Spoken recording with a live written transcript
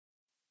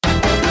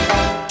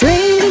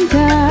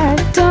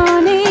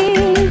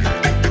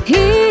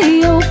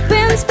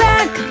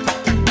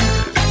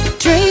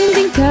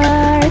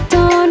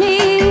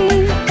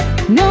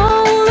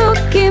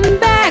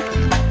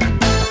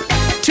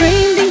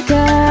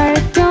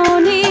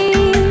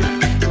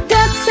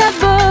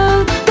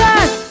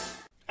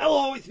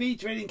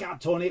Trading Card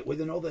Tony with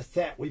another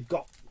set. We've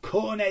got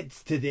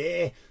Coneheads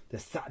today. The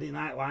Saturday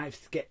Night Live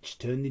sketch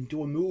turned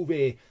into a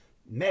movie.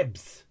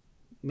 Mebs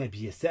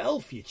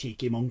yourself, you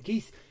cheeky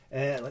monkeys.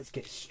 Let's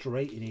get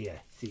straight in here.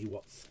 See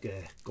what's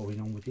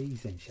going on with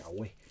these then, shall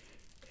we?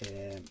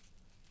 Yeah.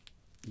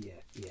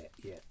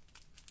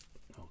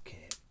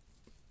 Okay.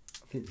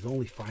 I think there's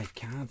only 5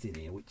 cards in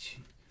here, which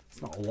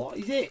it's not a lot,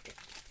 is it?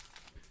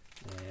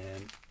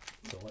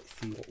 So let's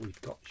see what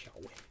we've got, shall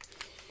we?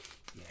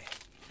 Yeah.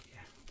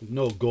 With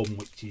no gum,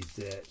 which is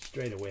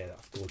straight away,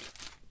 that's good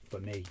for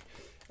me.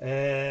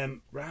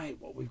 Right,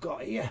 what we've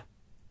got here.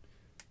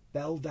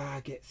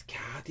 Beldar gets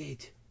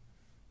carded.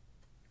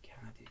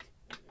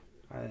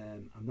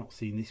 I've not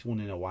seen this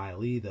one in a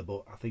while either,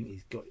 but I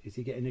think is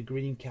he getting a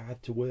green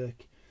card to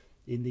work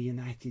in the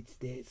United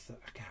States?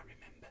 I can't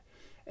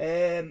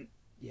remember.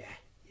 Yeah.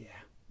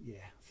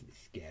 It's a bit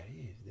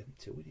scary. Them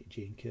two, isn't it?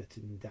 Jane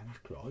Curtin and Dan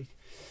Aykroyd.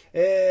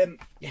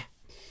 Yeah.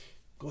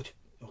 Good.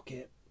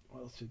 Okay.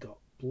 What else we got?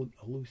 Blunt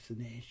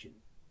hallucination.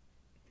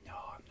 No,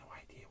 I've no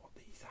idea what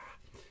these are.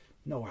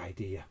 No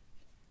idea.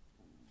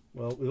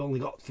 Well, we've only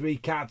got 3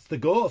 cards to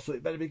go, so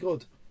it better be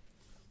good.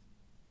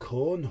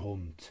 Cone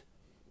hunt.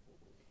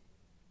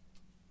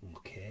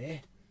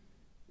 Okay.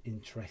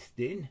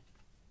 Interesting.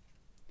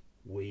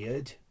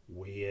 Weird.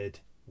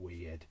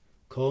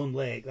 Cone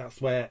Lake,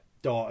 that's where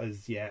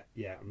daughters, yeah,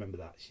 I remember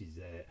that. She's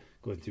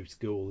going through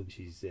school and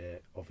she's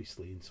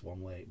obviously in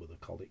Swan Lake, but they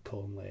called it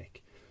Cone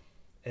Lake.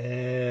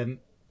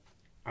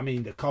 I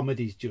mean, the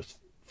comedy's just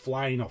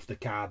flying off the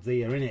cards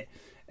here, isn't it?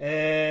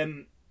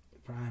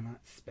 Primax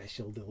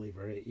special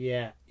delivery,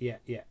 yeah.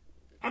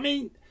 I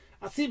mean,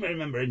 I seem to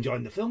remember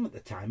enjoying the film at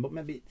the time, but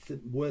maybe it's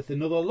worth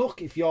another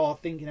look if you're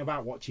thinking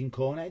about watching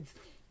Coneheads.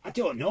 I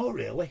don't know,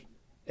 really.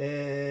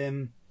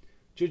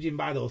 Judging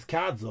by those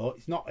cards, though,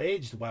 it's not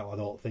aged well, I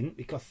don't think,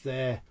 because,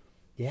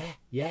 yeah,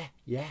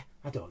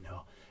 I don't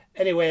know.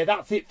 Anyway,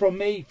 that's it from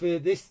me for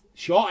this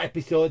short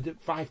episode.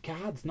 5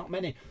 cards, not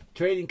many.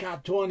 Trading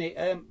Card Tony.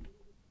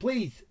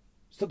 Please,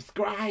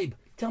 subscribe.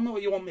 Tell me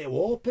what you want me to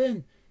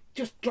open.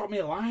 Just drop me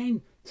a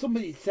line.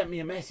 Somebody sent me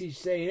a message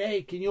saying,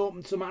 hey, can you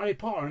open some Harry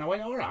Potter? And I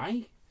went, all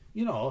right.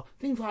 You know,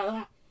 things like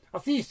that.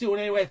 I'll see you soon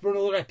anyway for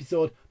another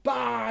episode.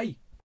 Bye!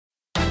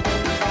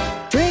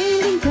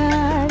 Trading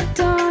Card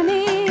Tony.